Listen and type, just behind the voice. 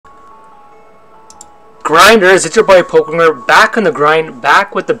Grinders, it's your boy Pokerstars, back on the grind,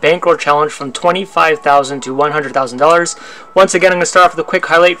 back with the Bankroll challenge from $25,000 to $100,000. Once again, I'm going to start off with a quick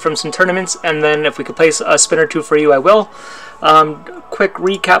highlight from some tournaments, and then if we could place a spin or two for you, I will. Quick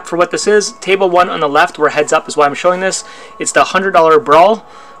recap for what this is. Table 1 on the left, where heads up is why I'm showing this. It's the $100 Brawl.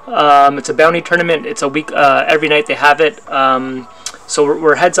 It's a bounty tournament. It's a week, every night they have it. So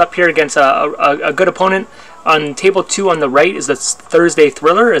we're heads up here against a good opponent. On table 2 on the right is the Thursday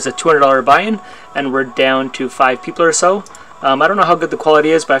Thriller, is a $200 buy-in, and we're down to 5 people or so. I don't know how good the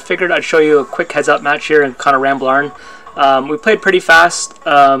quality is, but I figured I'd show you a quick heads-up match here and kind of ramble on. We played pretty fast.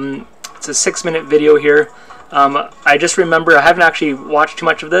 It's a 6-minute video here. I just remember, I haven't actually watched too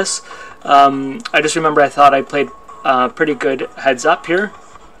much of this. I just remember I thought I played pretty good heads-up here.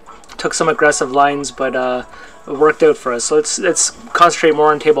 Took some aggressive lines, but it worked out for us. So let's concentrate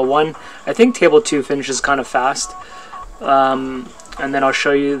more on table 1. I think table 2 finishes kind of fast. And then I'll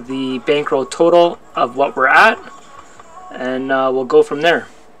show you the bankroll total of what we're at, and we'll go from there.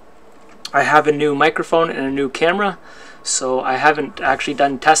 I have a new microphone and a new camera, so I haven't actually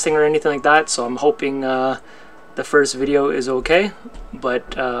done testing or anything like that, so I'm hoping the first video is okay,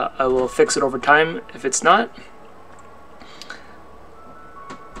 but I will fix it over time if it's not.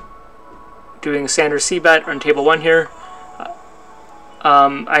 Doing a standard C-bet on table 1 here.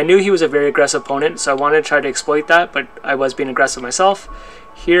 I knew he was a very aggressive opponent, so I wanted to try to exploit that, but I was being aggressive myself.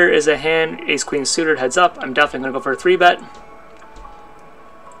 Here is a hand, ace-queen suited, heads up. I'm definitely going to go for a 3-bet.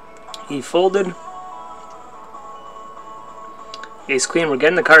 He folded. Ace-queen, we're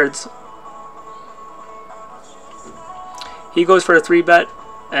getting the cards. He goes for a 3-bet,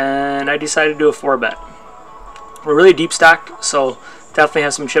 and I decided to do a 4-bet. We're really deep stacked, so definitely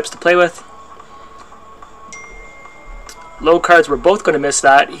have some chips to play with. Low cards, we're both going to miss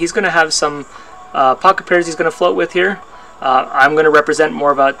that. He's going to have some pocket pairs he's going to float with here. I'm going to represent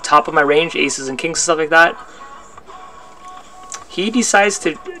more of a top of my range, aces and kings and stuff like that. He decides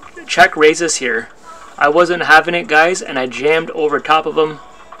to check raises here. I wasn't having it, guys, and I jammed over top of him,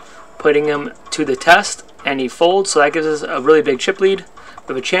 putting him to the test, and he folds, so that gives us a really big chip lead. We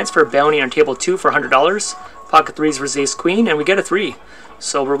have a chance for a bounty on table 2 for $100. Pocket 3s versus ace queen, and we get a 3.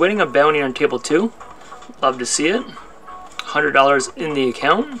 So we're winning a bounty on table 2. Love to see it. $100 in the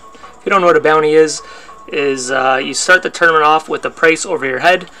account. If you don't know what a bounty is you start the tournament off with the price over your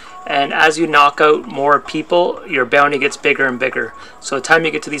head, and as you knock out more people, your bounty gets bigger and bigger. So by the time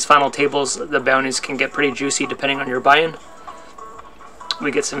you get to these final tables, the bounties can get pretty juicy depending on your buy-in.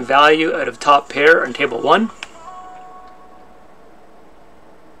 We get some value out of top pair on table 1.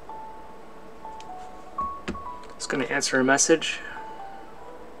 Just going to answer a message.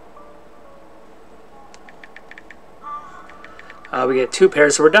 We get 2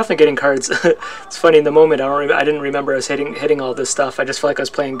 pairs, so we're definitely getting cards. It's funny, in the moment I didn't remember us hitting all this stuff. I just felt like I was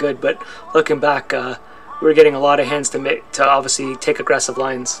playing good, but looking back, we were getting a lot of hands to obviously take aggressive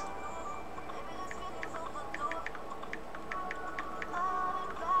lines.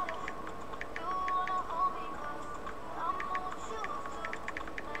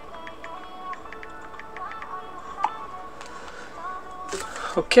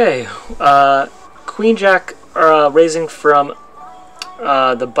 Okay, Queen Jack raising from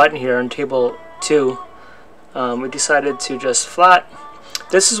the button here on table 2. We decided to just flat.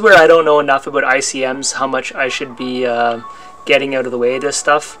 This is where I don't know enough about ICMs, how much I should be getting out of the way of this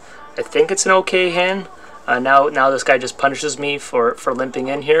stuff. I think it's an okay hand. Now this guy just punishes me for limping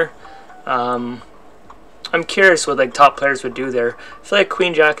in here. I'm curious what like top players would do there. I feel like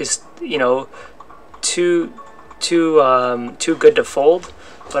Queen Jack is, you know, too good to fold,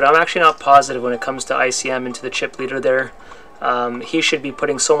 but I'm actually not positive when it comes to ICM into the chip leader there. He should be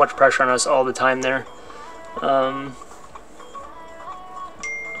putting so much pressure on us all the time there. I'm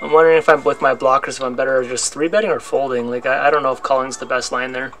wondering if I'm with my blockers, if I'm better just 3-betting or folding. Like I don't know if calling's the best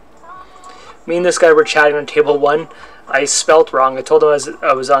line there. Me and this guy were chatting on table 1. I spelt wrong. I told him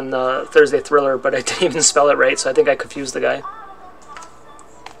I was on the Thursday Thriller, but I didn't even spell it right, so I think I confused the guy.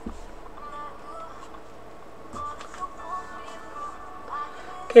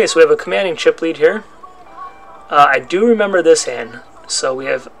 Okay, so we have a commanding chip lead here. I do remember this hand. So we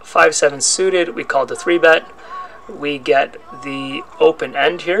have 5-7 suited. We called the 3-bet. We get the open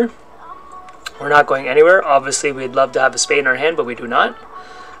end here. We're not going anywhere. Obviously, we'd love to have a spade in our hand, but we do not.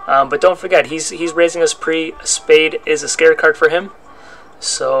 But don't forget, he's raising us pre. Spade is a scare card for him.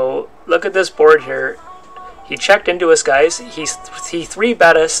 So look at this board here. He checked into us, guys. He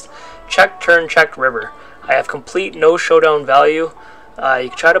 3-bet us. Check turn, checked river. I have complete no showdown value. You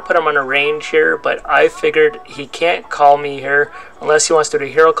can try to put him on a range here, but I figured he can't call me here unless he wants to do a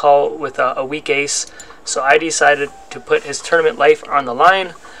hero call with a weak ace. So I decided to put his tournament life on the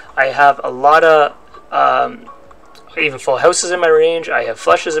line. I have a lot of even full houses in my range. I have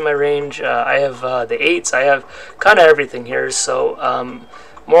flushes in my range. I have the 8s. I have kind of everything here. So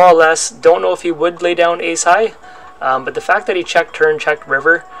more or less, don't know if he would lay down ace high, but the fact that he checked turn, checked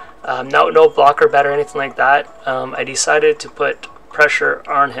river, no blocker bet or anything like that, I decided to put pressure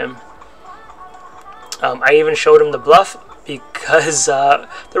on him. I even showed him the bluff because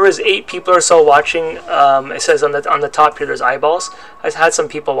there was 8 people or so watching. It says on the top here there's eyeballs. I had some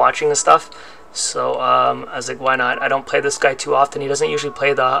people watching and stuff, so I was like, why not? I don't play this guy too often. He doesn't usually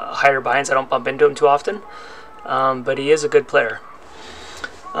play the higher buy-ins. I don't bump into him too often, but he is a good player.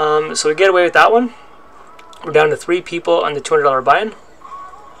 So we get away with that one. We're down to 3 people on the $200 buy-in.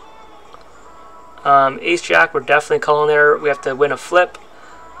 Ace Jack, we're definitely calling there. We have to win a flip.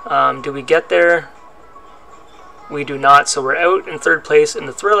 Do we get there? We do not, so we're out in 3rd place in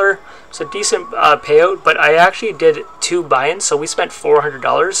the Thriller. It's a decent payout, but I actually did 2 buy-ins, so we spent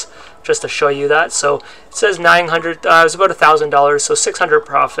 $400 just to show you that. So it says 900. It was about $1,000, so 600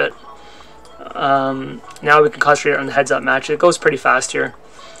 profit. Now we can concentrate on the heads-up match. It goes pretty fast here.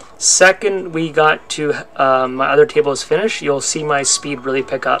 Second, we got to my other table is finished. You'll see my speed really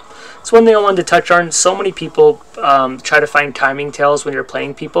pick up. It's one thing I wanted to touch on. So many people try to find timing tails when you're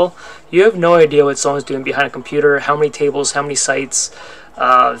playing people. You have no idea what someone's doing behind a computer, how many tables, how many sites.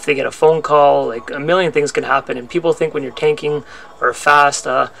 If they get a phone call, like a million things can happen. And people think when you're tanking or fast,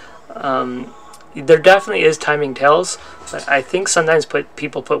 there definitely is timing tails. But I think sometimes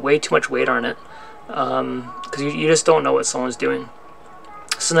people put way too much weight on it because you just don't know what someone's doing.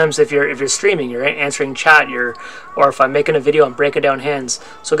 Sometimes if you're streaming, you're answering chat, or if I'm making a video, I'm breaking down hands.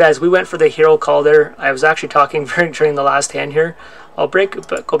 So guys, we went for the hero call there. I was actually talking during the last hand here. I'll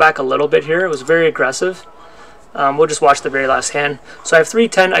go back a little bit here. It was very aggressive. We'll just watch the very last hand. So I have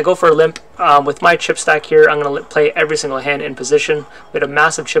 3-10. I go for a limp. With my chip stack here, I'm going to play every single hand in position. We had a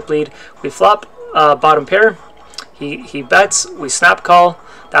massive chip lead. We flop bottom pair. He bets. We snap call.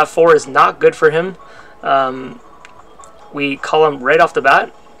 That 4 is not good for him. We call him right off the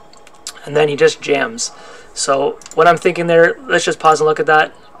bat, and then he just jams. So what I'm thinking there, let's just pause and look at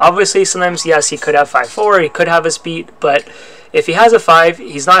that. Obviously, sometimes, yes, he could have 5-4, he could have us beat, but if he has a 5,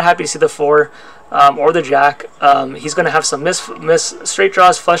 he's not happy to see the 4 or the jack. He's going to have some miss straight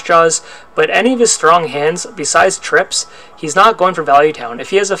draws, flush draws, but any of his strong hands, besides trips, he's not going for value town.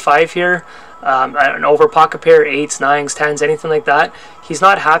 If he has a 5 here, an over pocket pair, 8s, 9s, 10s, anything like that, he's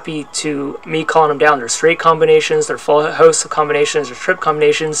not happy to me calling him down. There's straight combinations, there's full house combinations, there's trip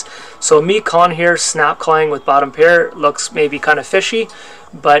combinations. So me calling here, snap calling with bottom pair looks maybe kind of fishy,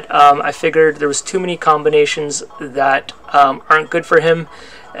 but I figured there was too many combinations that aren't good for him,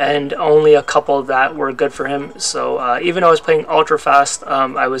 and only a couple that were good for him. So even though I was playing ultra fast,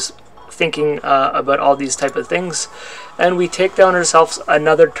 I was thinking about all these type of things, and we take down ourselves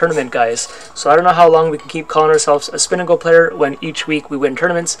another tournament, guys. So I don't know how long we can keep calling ourselves a spin and go player when each week we win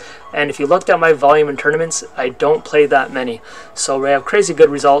tournaments. And if you looked at my volume in tournaments, I don't play that many, so we have crazy good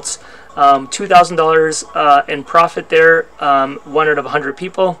results. $2,000 in profit there, 1 out of 100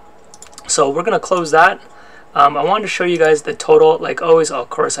 people. So we're gonna close that. I wanted to show you guys the total, like always. Oh, of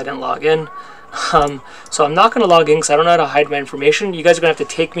course I didn't log in. So I'm not going to log in because I don't know how to hide my information. You guys are going to have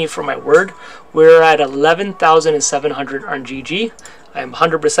to take me for my word. We're at 11,700 on GG. I'm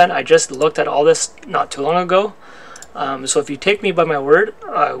 100%. I just looked at all this not too long ago. So if you take me by my word,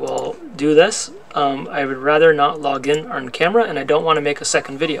 I will do this. I would rather not log in on camera, and I don't want to make a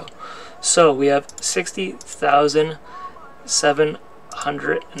second video. So we have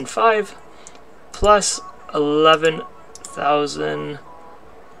 60,705 plus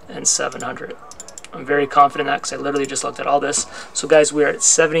 11,700. I'm very confident in that because I literally just looked at all this. So guys, we're at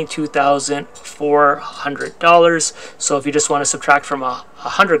 $72,400. So if you just want to subtract from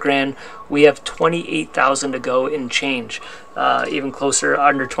 100 grand, we have 28,000 to go in change, even closer,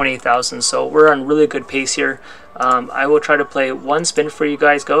 under 28,000. So we're on really good pace here. I will try to play one spin for you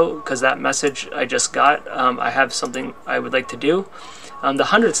guys go, because that message I just got, I have something I would like to do. The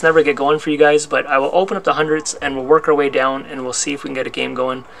hundreds never get going for you guys, but I will open up the hundreds and we'll work our way down and we'll see if we can get a game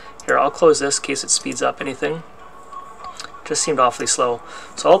going. Here, I'll close this in case it speeds up anything. Just seemed awfully slow.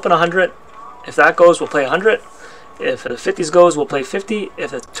 So I'll open 100. If that goes, we'll play 100. If the 50s goes, we'll play 50.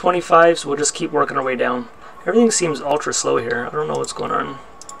 If the 25s, we'll just keep working our way down. Everything seems ultra slow here. I don't know what's going on.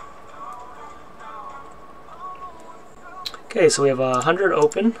 Okay, so we have 100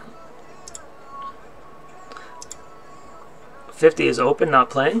 open. 50 is open, not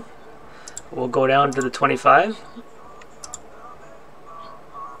playing. We'll go down to the 25.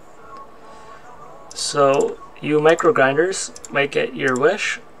 So you micro grinders might get your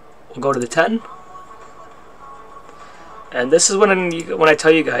wish. We'll go to the 10. And this is when I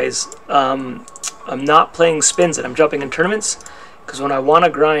tell you guys, I'm not playing spins and I'm jumping in tournaments, because when I want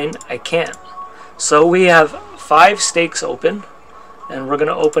to grind, I can't. So we have 5 stakes open, and we're going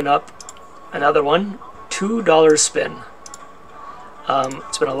to open up another one, $2 spin.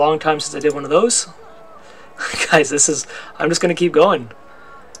 It's been a long time since I did one of those. Guys, I'm just going to keep going.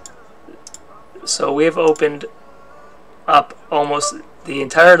 So we have opened up almost the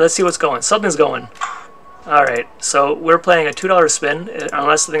entire, let's see what's going. Something's going. Alright, so we're playing a $2 spin,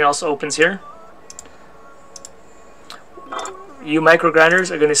 unless something else opens here. You micro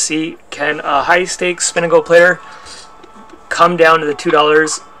grinders are going to see, can a high stakes spin and go player come down to the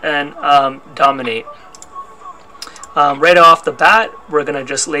 $2 and dominate. Right off the bat, we're going to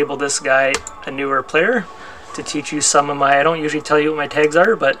just label this guy a newer player to teach you some of my, I don't usually tell you what my tags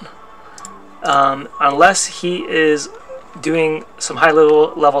are, but unless he is doing some high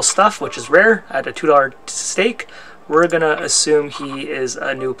level stuff, which is rare at a $2 stake, we're gonna assume he is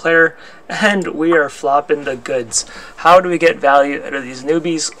a new player, and we are flopping the goods. How do we get value out of these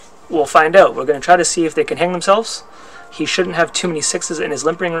newbies? We'll find out. We're gonna try to see if they can hang themselves. He shouldn't have too many 6s in his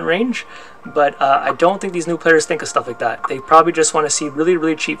limping range, but I don't think these new players think of stuff like that. They probably just want to see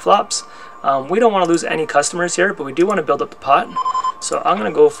really cheap flops. We don't want to lose any customers here, but we do want to build up the pot. So I'm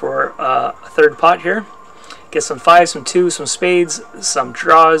going to go for a third pot here. Get some 5s, some 2s, some spades, some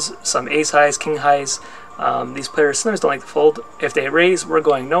draws, some ace highs, king highs. These players sometimes don't like to fold. If they raise, we're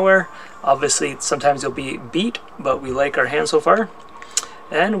going nowhere. Obviously, sometimes you'll be beat, but we like our hand so far.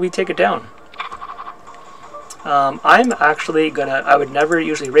 And we take it down. I'm actually gonna, I would never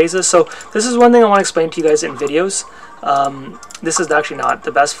usually raise this. So this is one thing I want to explain to you guys in videos. This is actually not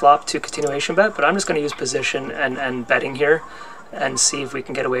the best flop to continuation bet, but I'm just going to use position and betting here and see if we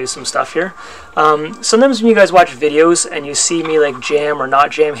can get away with some stuff here. Sometimes when you guys watch videos and you see me like jam or not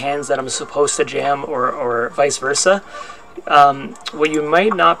jam hands that I'm supposed to jam, or vice versa, what you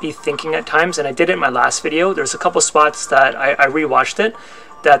might not be thinking at times, and I did it in my last video, there's a couple spots that I rewatched it,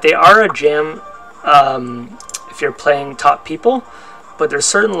 that they are a jam if you're playing top people, but there's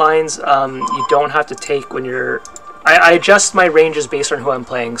certain lines you don't have to take when you're... I adjust my ranges based on who I'm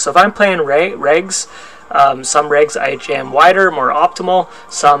playing. So if I'm playing regs, some regs I jam wider, more optimal,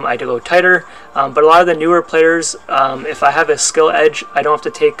 some I go tighter, but a lot of the newer players, if I have a skill edge, I don't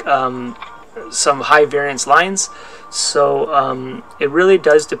have to take some high variance lines. So it really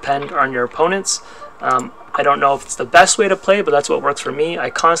does depend on your opponents. I don't know if it's the best way to play, but that's what works for me.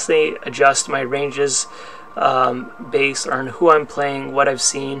 I constantly adjust my ranges based on who I'm playing, what I've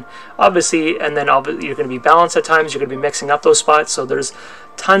seen, obviously, and then obviously you're going to be balanced at times, you're going to be mixing up those spots. So there's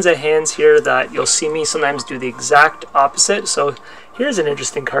tons of hands here that you'll see me sometimes do the exact opposite. So here's an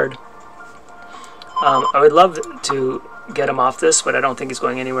interesting card. I would love to get him off this, but I don't think he's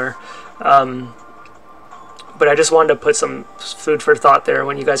going anywhere. But I just wanted to put some food for thought there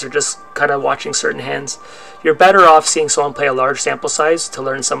when you guys are just kind of watching certain hands. You're better off seeing someone play a large sample size to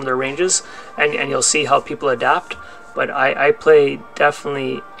learn some of their ranges, and you'll see how people adapt. But I play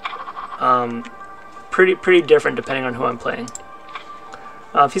definitely pretty different depending on who I'm playing.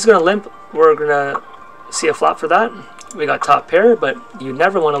 If he's going to limp, we're going to see a flop for that. We got top pair, but you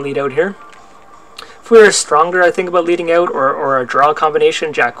never want to lead out here. If we were stronger, I think, about leading out, or a draw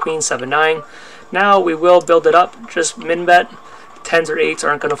combination, jack queen, 7-9. Now we will build it up, just min bet. 10s or 8s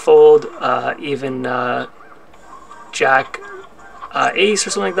aren't going to fold, even jack ace or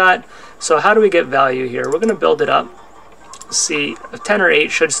something like that. So how do we get value here? We're going to build it up. See, a 10 or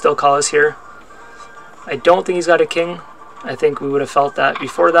 8 should still call us here. I don't think he's got a king. I think we would have felt that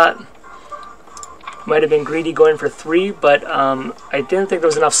before that. Might have been greedy going for 3, but I didn't think there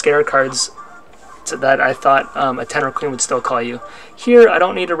was enough scare cards so that I thought a 10 or queen would still call you. Here, I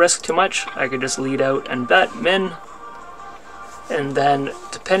don't need to risk too much. I could just lead out and bet min. And then,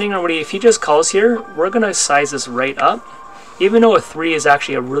 depending on what if he just calls here, we're going to size this right up. Even though a 3 is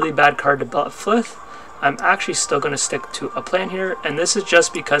actually a really bad card to bluff with, I'm actually still going to stick to a plan here. And this is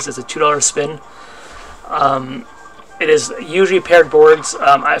just because it's a $2 spin. It is usually paired boards.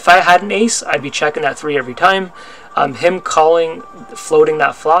 If I had an ace, I'd be checking that 3 every time. Him calling, floating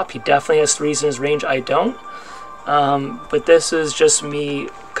that flop, he definitely has 3s in his range. I don't. But this is just me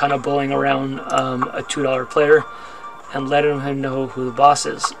kind of bullying around a $2 player and letting him know who the boss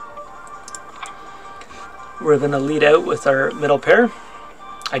is. We're going to lead out with our middle pair.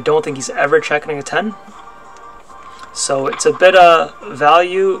 I don't think he's ever checking a 10. So it's a bit of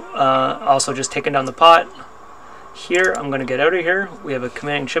value. Also just taking down the pot. Here, I'm going to get out of here. We have a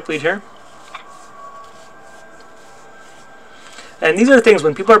commanding chip lead here. And these are things,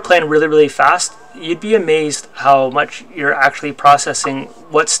 when people are playing really fast, you'd be amazed how much you're actually processing,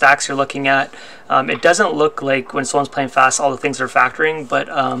 what stacks you're looking at. It doesn't look like when someone's playing fast all the things are factoring, but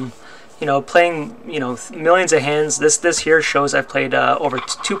you know, playing, you know, millions of hands. This here shows I've played over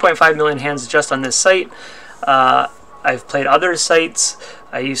 2.5 million hands just on this site. I've played other sites.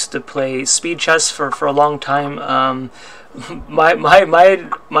 I used to play speed chess for a long time.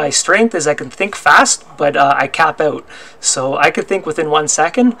 My strength is I can think fast, but I cap out. So I could think within 1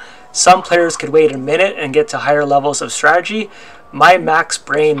 second. Some players could wait a minute and get to higher levels of strategy. My max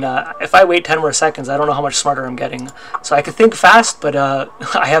brain, if I wait 10 more seconds, I don't know how much smarter I'm getting. So I can think fast, but I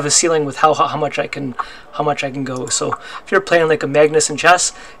have a ceiling with how much I can go. So if you're playing like a Magnus in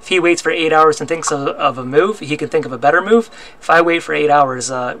chess, if he waits for 8 hours and thinks of a move, he can think of a better move. If I wait for 8 hours,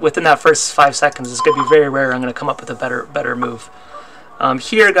 within that first 5 seconds, it's going to be very rare I'm going to come up with a better move.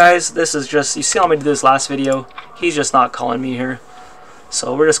 Here, guys, this is just, you see how I'm going to do this last video? He's just not calling me here.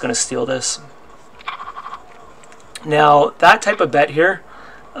 So we're just going to steal this. Now, that type of bet here,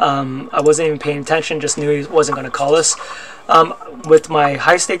 I wasn't even paying attention, just knew he wasn't going to call us. With my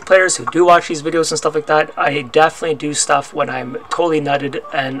high-stake players who do watch these videos and stuff like that, I definitely do stuff when I'm totally nutted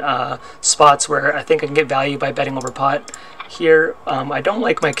and spots where I think I can get value by betting over pot. Here, I don't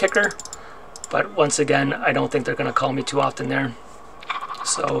like my kicker, but once again, I don't think they're going to call me too often there.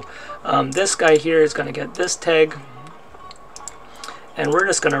 So, this guy here is going to get this tag, and we're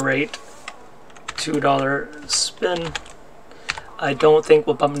just going to rate $2 spin. I don't think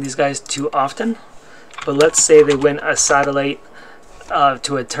we'll bump these guys too often, but let's say they win a satellite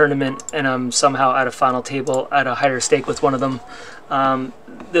to a tournament and I'm somehow at a final table at a higher stake with one of them.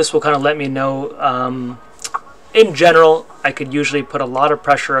 This will kind of let me know, in general, I could usually put a lot of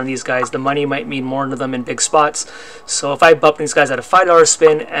pressure on these guys. The money might mean more to them in big spots. So if I bump these guys at a $5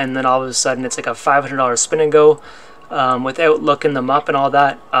 spin and then all of a sudden it's like a $500 spin and go, without looking them up and all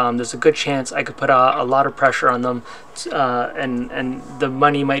that, there's a good chance I could put a lot of pressure on them, and the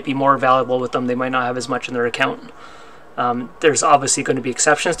money might be more valuable with them. They might not have as much in their account. There's obviously going to be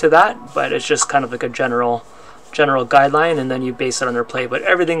exceptions to that, but it's just kind of like a general guideline, and then you base it on their play. But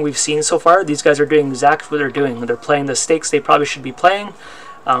everything we've seen so far, these guys are doing exactly what they're doing. They're playing the stakes they probably should be playing.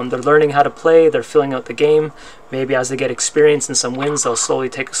 They're learning how to play. They're filling out the game. Maybe as they get experience and some wins, they'll slowly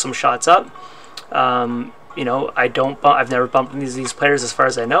take some shots up. You know, I've never bumped into these players as far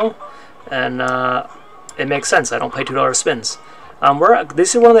as I know, and it makes sense. I don't play $2 spins.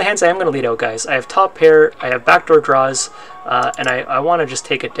 This is one of the hands I am going to lead out, guys. I have top pair, I have backdoor draws, and I want to just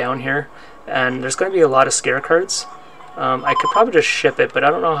take it down here. And there's going to be a lot of scare cards. I could probably just ship it, but I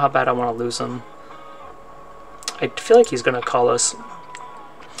don't know how bad I want to lose him. I feel like he's going to call us.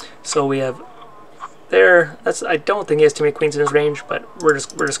 So we have there. I don't think he has too many queens in his range, but we're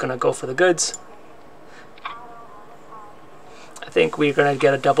just going to go for the goods. I think we're going to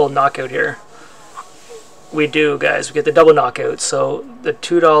get a double knockout here. We do, guys. We get the double knockout. So the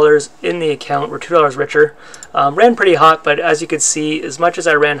 $2 in the account, we're $2 richer. Ran pretty hot, but as you can see, as much as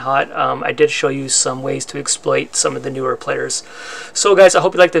I ran hot, I did show you some ways to exploit some of the newer players. So guys, I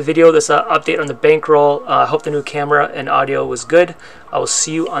hope you liked the video. This update on the bankroll. I hope the new camera and audio was good. I will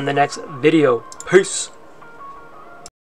see you on the next video. Peace.